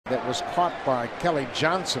that was caught by Kelly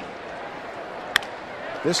Johnson.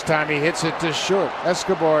 This time he hits it to short.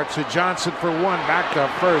 Escobar to Johnson for one. Back to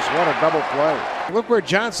first. What a double play. Look where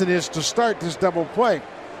Johnson is to start this double play.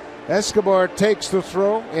 Escobar takes the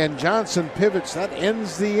throw and Johnson pivots. That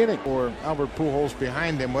ends the inning. Or Albert Pujols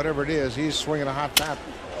behind him, whatever it is. He's swinging a hot bat.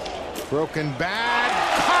 Broken bat.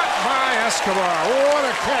 Caught by Escobar. What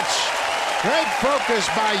a catch. Great focus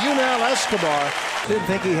by Yunel Escobar. Didn't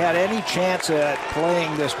think he had any chance at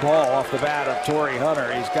playing this ball off the bat of Torrey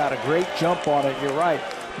Hunter. He's got a great jump on it, you're right.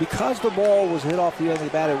 Because the ball was hit off the end of the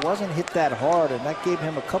bat, it wasn't hit that hard, and that gave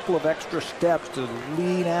him a couple of extra steps to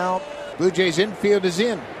lean out. Blue Jays infield is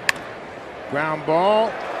in. Ground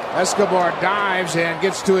ball. Escobar dives and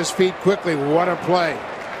gets to his feet quickly. What a play.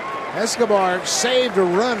 Escobar saved a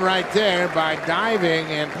run right there by diving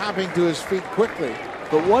and popping to his feet quickly.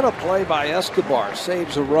 But what a play by Escobar.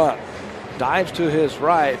 Saves a run. Dives to his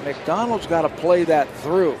right. McDonald's got to play that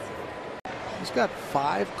through. He's got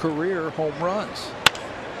 5 career home runs.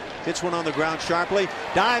 Hits one on the ground sharply.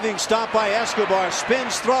 Diving stop by Escobar.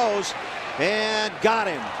 Spins, throws, and got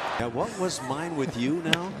him. Now, what was mine with you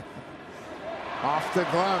now? Off the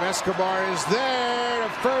glove. Escobar is there. The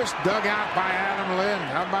first dug out by Adam Lind.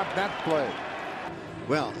 How about that play?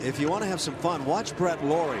 Well, if you want to have some fun, watch Brett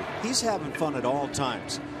Laurie. He's having fun at all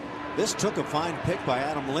times. This took a fine pick by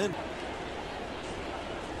Adam Lind.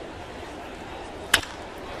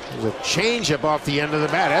 There's a changeup off the end of the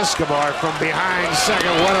bat. Escobar from behind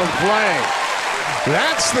second. What a play.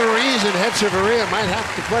 That's the reason Hechavarria might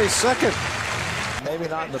have to play second. Maybe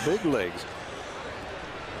not in the big leagues.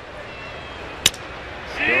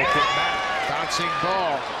 Broken bat. Bouncing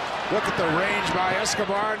ball. Look at the range by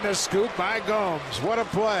Escobar and the scoop by Gomes. What a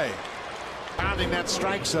play. Pounding that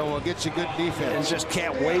strike zone will get you good defense. And just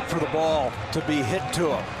can't wait for the ball to be hit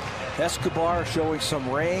to him. Escobar showing some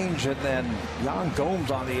range, and then Yan Gomes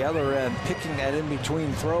on the other end picking that in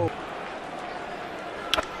between throw.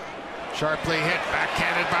 Sharply hit,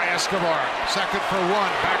 backhanded by Escobar. Second for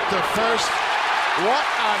one, back to first. What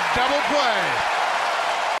a double play.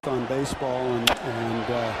 On baseball, and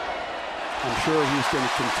I'm sure he's going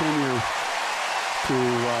to continue to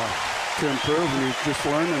improve, and he's just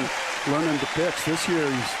learning to pitch. This year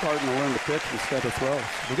he's starting to learn to pitch instead of throw.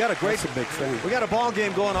 We got a great, that's a big thing. We got a ball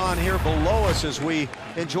game going on here below us as we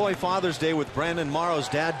enjoy Father's Day with Brandon Morrow's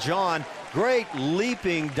dad, John. Great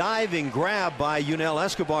leaping, diving grab by Yunel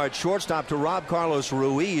Escobar at shortstop to Rob Carlos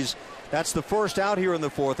Ruiz. That's the first out here in the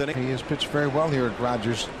 4th inning. He has pitched very well here at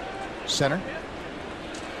Rogers Center.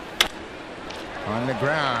 On the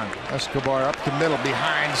ground, Escobar up the middle,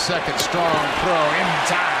 behind second, strong throw in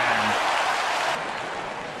time.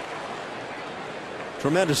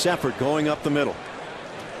 Tremendous effort going up the middle.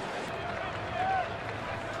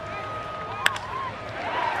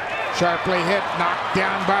 Sharply hit, knocked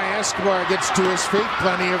down by Escobar, gets to his feet,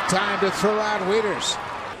 plenty of time to throw out Wieters.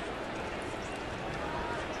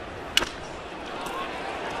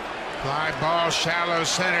 Fly ball, shallow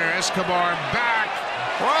center, Escobar back.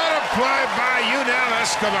 What a play by Yunel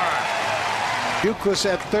Escobar. Euclid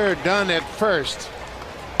at third, Dunn at first.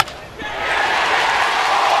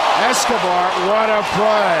 Escobar, what a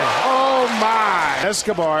play. Oh my.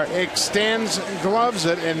 Escobar extends, gloves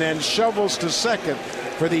it, and then shovels to second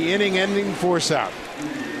for the inning-ending force out.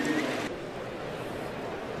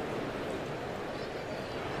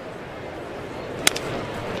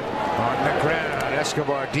 On the ground,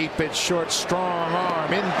 Escobar deep at short, strong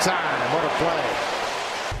arm, in time. What a play.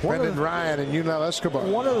 Brendan Ryan and Yunel Escobar.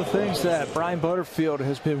 One of the things that Brian Butterfield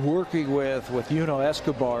has been working with Yunel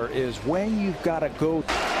Escobar is when you've got to go.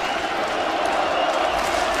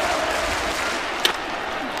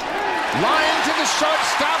 Line to the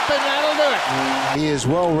shortstop, and that'll do it. He is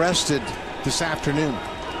well rested this afternoon.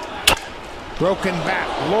 Broken bat.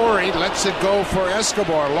 Laurie lets it go for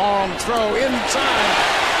Escobar. Long throw in time.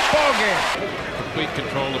 Ball game. Complete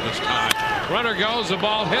control of his time. Runner goes, the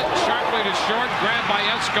ball hit sharply to short, grabbed by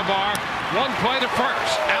Escobar. One play to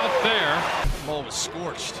first, out there. The ball was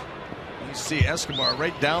scorched. You see Escobar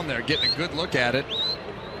right down there getting a good look at it.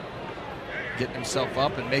 Getting himself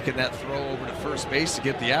up and making that throw over to first base to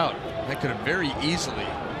get the out. That could have very easily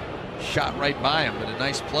shot right by him, but a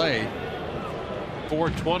nice play.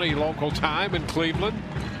 4:20 local time in Cleveland.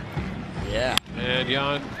 Yeah. And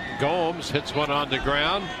Yan Gomes hits one on the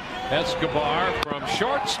ground. Escobar from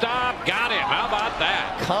shortstop, got him. How about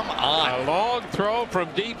that? Come on. A long throw from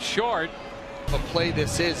deep short. A play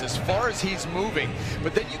this is as far as he's moving,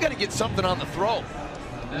 but then you got to get something on the throw.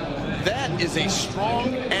 That is a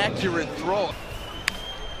strong, accurate throw.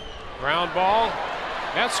 Ground ball.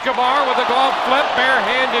 Escobar with a glove flip,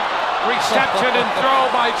 barehanded reception and throw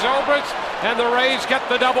by Zobrist. and the Rays get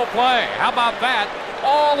the double play. How about that?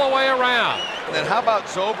 All the way around. And then how about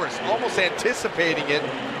Zobrist almost anticipating it,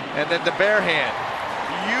 and then the bare hand.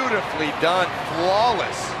 Beautifully done,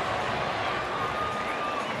 flawless.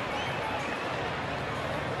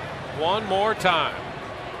 One more time.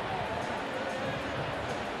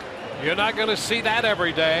 You're not going to see that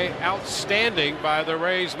every day. Outstanding by the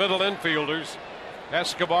Rays middle infielders,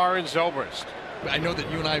 Escobar and Zobrist. I know that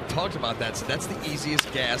you and I have talked about that, so that's the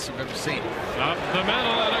easiest gas you've ever seen. Up the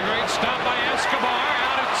middle and a great stop by Escobar.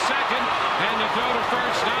 Out at second, and the throw to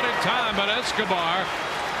first, not in time, but Escobar.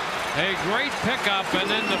 A great pickup, and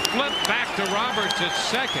then the flip back to Roberts at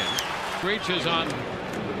second. Reaches on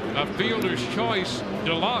a fielder's choice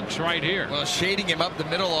deluxe right here. Well, shading him up the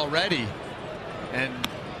middle already, and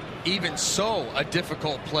even so, a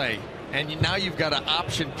difficult play. And now you've got to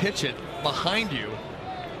option pitch it behind you.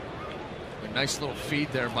 A nice little feed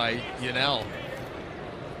there by Yunel.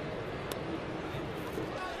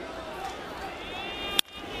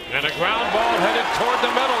 And a ground ball headed toward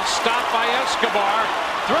the middle. Stopped by Escobar.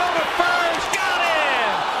 Throw to first. Got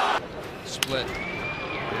him. Split.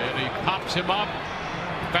 And he pops him up.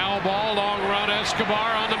 Foul ball. Long run.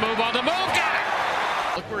 Escobar on the move. On the move. Got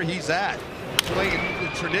it. Look where he's at. Playing the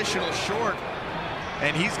traditional short.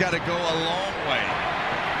 And he's got to go a long way.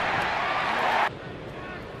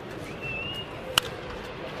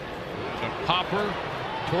 A popper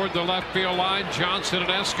toward the left field line. Johnson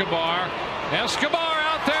and Escobar. Escobar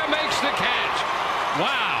out there makes the catch.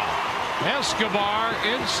 Wow. Escobar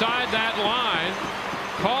inside that line,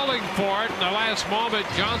 calling for it in the last moment.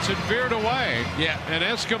 Johnson veered away. Yeah. And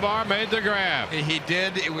Escobar made the grab. He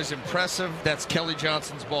did. It was impressive. That's Kelly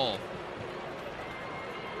Johnson's ball.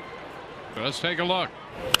 Let's take a look.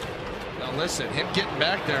 Now listen, him getting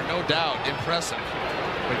back there, no doubt, impressive.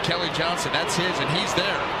 But Kelly Johnson, that's his, and he's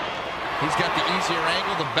there. He's got the easier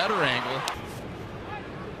angle, the better angle.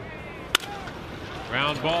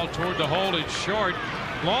 Ground ball toward the hole. It's short.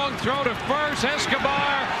 Long throw to first.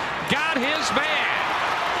 Escobar got his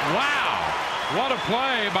man. Wow. What a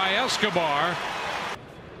play by Escobar.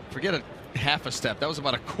 Forget a half a step. That was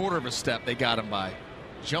about a quarter of a step they got him by.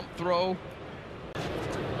 Jump throw.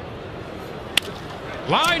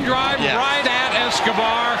 Line drive right at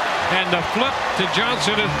Escobar. And the flip to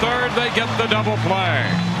Johnson at third. They get the double play.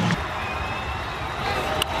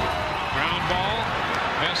 Ground ball.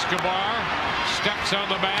 Escobar steps on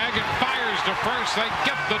the bag and fires to first. They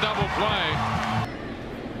get the double play.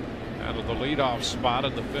 Out of the leadoff spot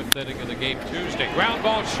in the fifth inning of the game Tuesday. Ground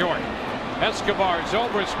ball short. Escobar,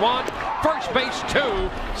 Zobrist 1, first base 2,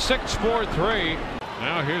 6-4-3.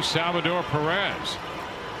 Now here's Salvador Perez.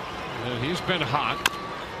 And he's been hot.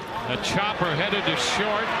 A chopper headed to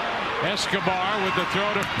short. Escobar with the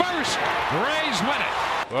throw to first. Rays win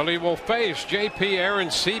it. Well, he will face J.P.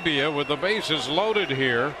 Arancibia with the bases loaded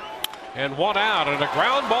here. And one out, and a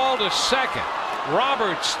ground ball to second.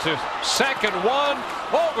 Roberts to second, one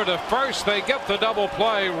over to first. They get the double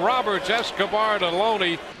play. Roberts, Escobar to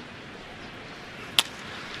Loney.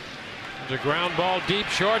 The ground ball deep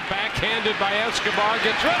short, backhanded by Escobar.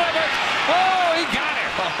 Gets rid of it. Oh, he got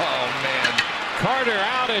it. Oh, man. Carter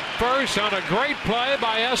out at first on a great play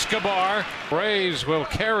by Escobar. Rays will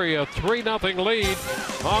carry a 3-0 lead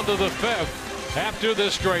onto the fifth after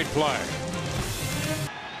this great play.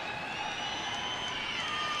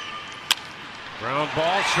 Ground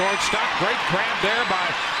ball, shortstop. Great grab there by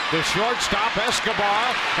the shortstop,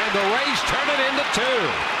 Escobar, and the Rays turn it into 2.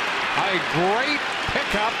 A great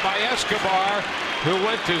pickup by Escobar, who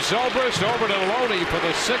went to Zobrist over to Loney for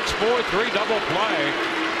the 6-4-3 double play.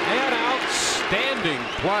 An outstanding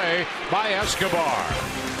play by Escobar.